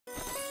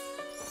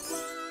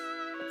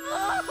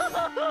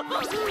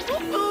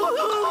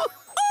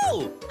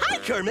Oh, hi,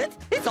 Kermit.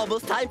 It's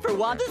almost time for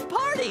Wanda's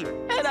party,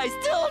 and I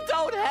still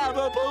don't have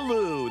a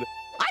balloon.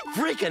 I'm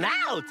freaking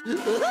out.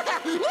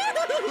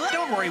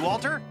 Don't worry,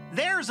 Walter.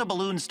 There's a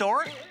balloon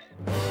store.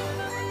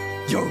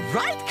 You're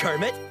right,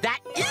 Kermit. That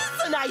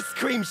is an ice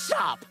cream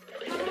shop.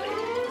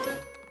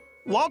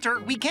 Walter,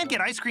 we can't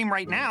get ice cream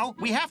right now.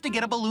 We have to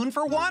get a balloon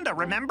for Wanda,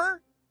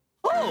 remember?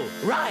 Oh,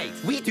 right.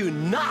 We do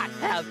not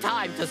have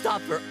time to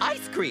stop for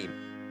ice cream.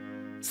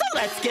 So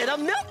let's get a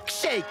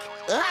milkshake.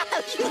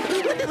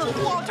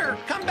 Walter,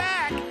 come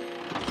back.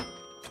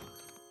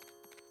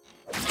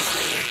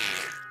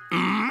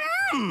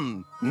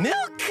 Mmm,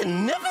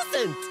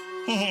 milk-nificent.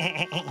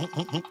 Hey!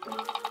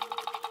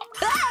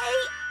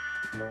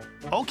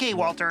 Okay,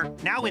 Walter,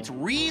 now it's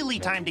really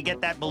time to get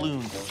that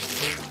balloon.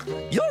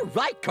 You're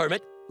right,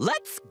 Kermit.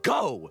 Let's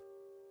go.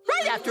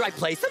 Right after I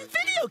play some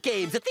video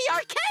games at the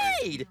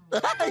arcade.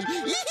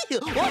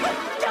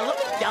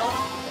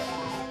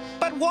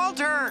 But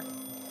Walter!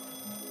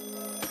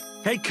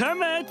 Hey,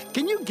 Kermit,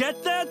 can you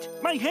get that?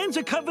 My hands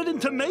are covered in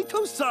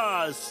tomato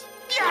sauce.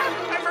 Yeah,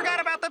 I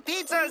forgot about the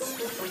pizzas.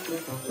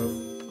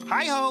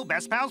 Hi-ho,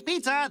 Best Pals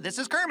Pizza. This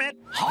is Kermit.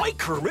 Hi,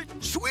 Kermit.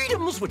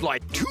 Sweetums would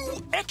like 2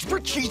 extra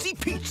cheesy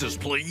pizzas,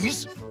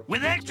 please.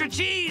 With extra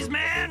cheese,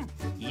 man.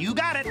 You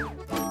got it.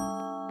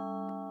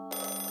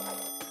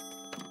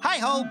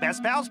 Hi-ho,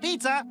 Best Pals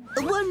Pizza.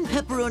 1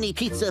 pepperoni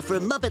pizza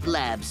from Muppet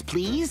Labs,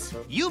 please.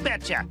 You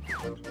betcha.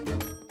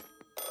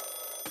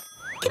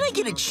 Can I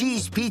get a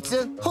cheese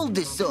pizza? Hold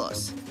the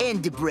sauce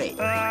and the bread.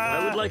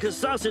 I would like a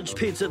sausage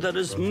pizza that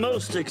is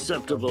most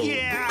acceptable.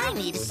 Yeah. I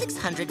need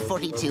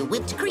 642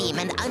 whipped cream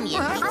and onion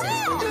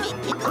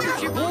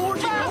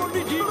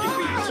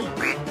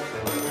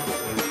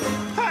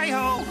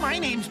Hi-ho, my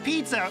name's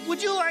Pizza.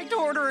 Would you like to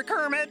order a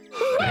Kermit?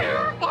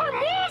 Where are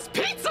Mo's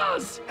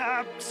pizzas?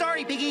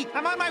 Sorry, Piggy.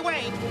 I'm on my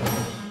way.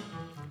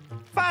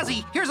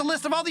 Fozzie, here's a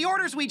list of all the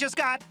orders we just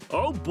got.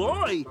 Oh,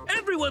 boy.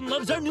 Everyone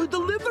loves our new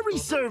delivery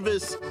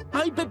service.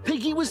 I bet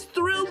Piggy was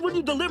thrilled when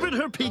you delivered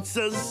her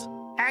pizzas.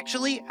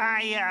 Actually,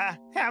 I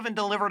haven't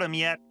delivered them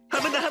yet.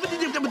 What?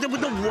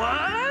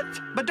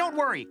 But don't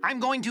worry, I'm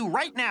going to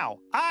right now.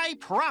 I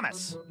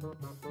promise.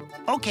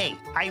 Okay,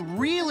 I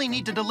really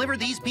need to deliver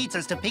these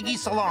pizzas to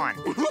Piggy's salon.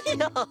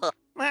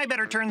 I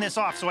better turn this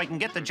off so I can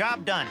get the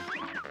job done.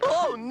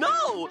 Oh,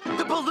 no!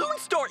 The balloon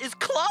store is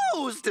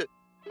closed!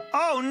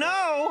 Oh,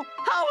 no!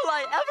 How will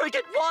I ever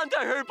get Wanda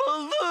her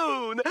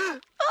balloon?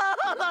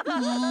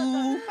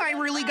 Ooh, I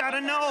really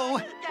gotta know.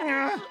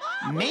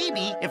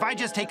 Maybe if I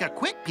just take a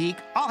quick peek,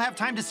 I'll have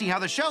time to see how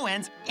the show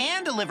ends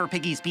and deliver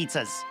Piggy's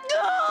pizzas.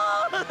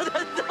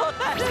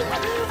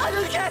 I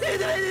just can't do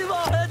it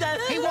anymore.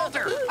 Hey,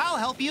 Walter, I'll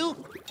help you.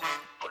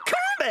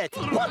 Kermit!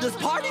 Wanda's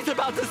party's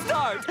about to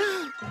start.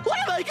 What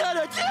am I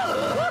gonna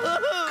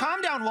do?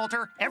 Calm down,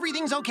 Walter.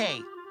 Everything's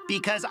okay.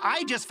 Because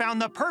I just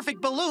found the perfect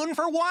balloon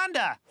for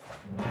Wanda.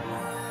 A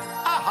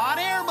hot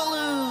air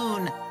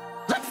balloon.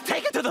 Let's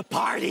take it to the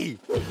party.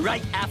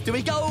 Right after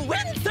we go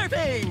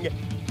windsurfing.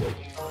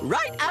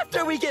 Right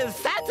after we give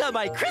Santa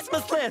my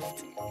Christmas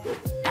list.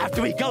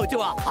 After we go to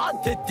a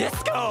haunted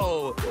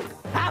disco.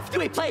 After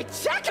we play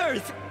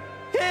checkers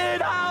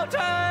in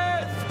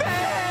outer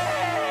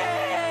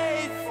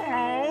space.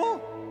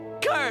 Oh.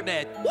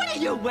 Kermit, what are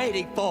you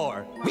waiting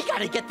for? We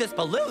gotta get this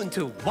balloon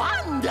to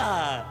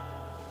Wanda.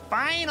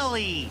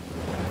 Finally!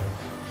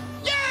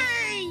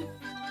 Yay!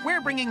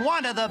 We're bringing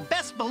Wanda the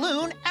best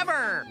balloon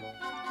ever!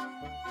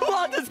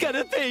 Wanda's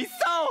gonna be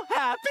so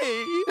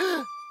happy!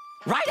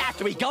 Right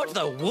after we go to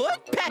the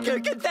Woodpecker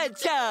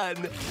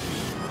Convention!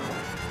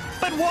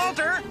 But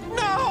Walter,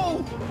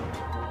 no!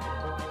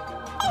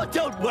 Oh,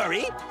 don't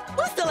worry.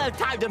 We'll still have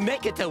time to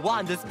make it to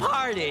Wanda's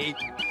party.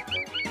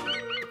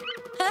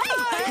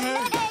 Hey!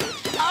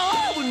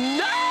 Oh,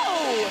 no!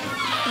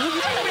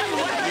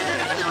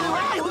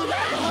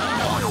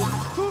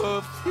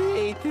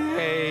 Oopsie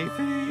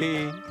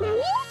daisy.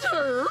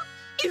 Walter,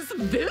 is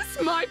this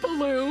my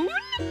balloon?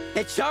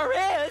 It sure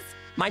is.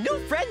 My new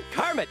friend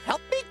Kermit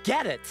helped me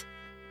get it.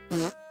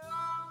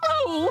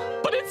 Oh,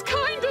 but it's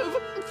kind of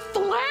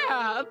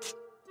flat.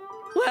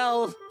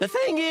 Well, the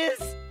thing is,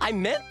 I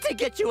meant to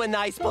get you a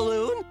nice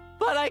balloon,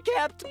 but I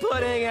kept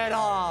putting it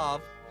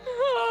off.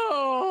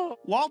 Oh.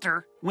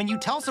 Walter, when you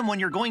tell someone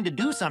you're going to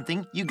do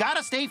something, you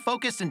gotta stay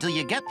focused until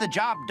you get the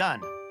job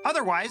done.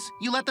 Otherwise,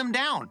 you let them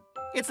down.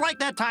 It's like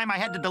that time I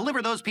had to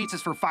deliver those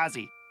pizzas for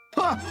Fozzie.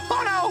 Oh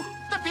no!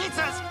 The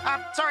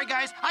pizzas! Sorry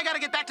guys, I gotta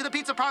get back to the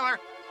pizza parlor.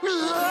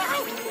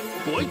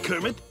 Boy,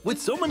 Kermit, with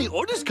so many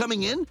orders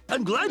coming in,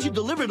 I'm glad you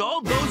delivered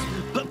all those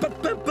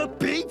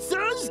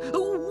pizzas.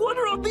 What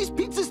are all these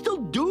pizzas still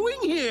doing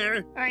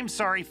here? I'm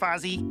sorry,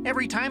 Fozzie.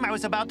 Every time I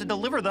was about to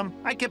deliver them,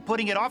 I kept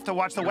putting it off to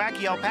watch the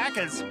Wacky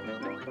Alpacas.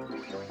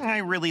 I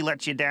really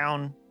let you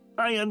down.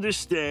 I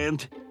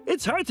understand.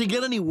 It's hard to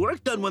get any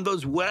work done when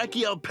those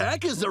Wacky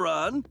Alpacas are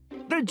on.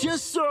 They're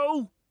just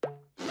so...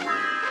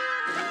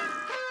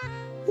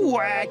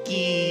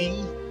 Wacky.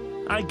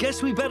 I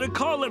guess we better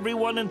call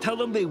everyone and tell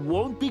them they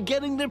won't be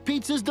getting their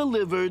pizzas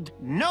delivered.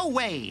 No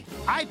way!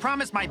 I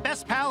promised my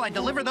best pal I'd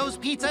deliver those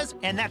pizzas,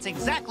 and that's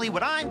exactly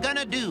what I'm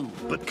gonna do.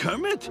 But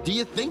Kermit, do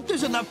you think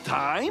there's enough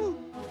time?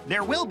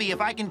 There will be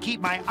if I can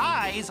keep my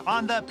eyes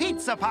on the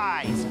pizza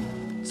pies.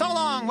 So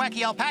long,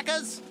 Wacky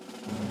Alpacas.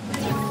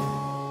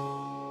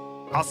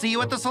 I'll see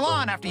you at the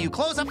salon after you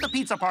close up the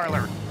pizza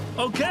parlor.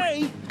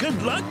 Okay,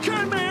 good luck,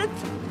 Kermit!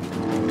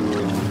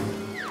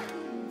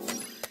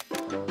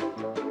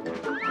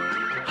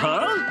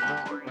 Huh?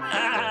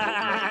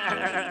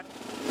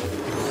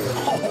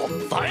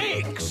 Oh,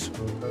 thanks.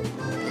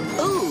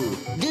 Ooh,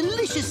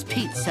 delicious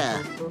pizza.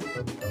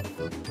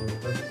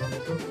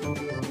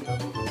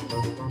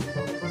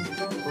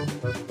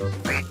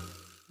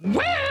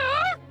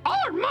 Where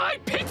are my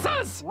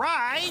pizzas?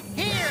 Right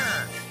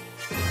here!